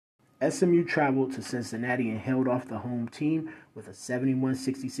SMU traveled to Cincinnati and held off the home team with a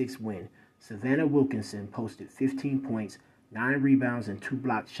 71-66 win. Savannah Wilkinson posted 15 points, 9 rebounds, and 2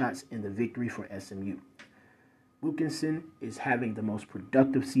 blocked shots in the victory for SMU. Wilkinson is having the most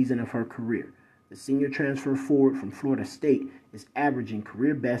productive season of her career. The senior transfer forward from Florida State is averaging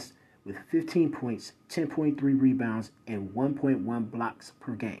career best with 15 points, 10.3 rebounds, and 1.1 blocks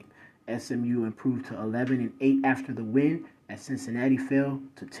per game. SMU improved to 11-8 after the win, as Cincinnati fell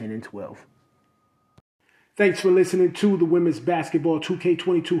to 10-12. Thanks for listening to the Women's Basketball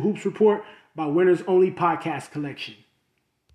 2K22 Hoops Report by Winners Only Podcast Collection.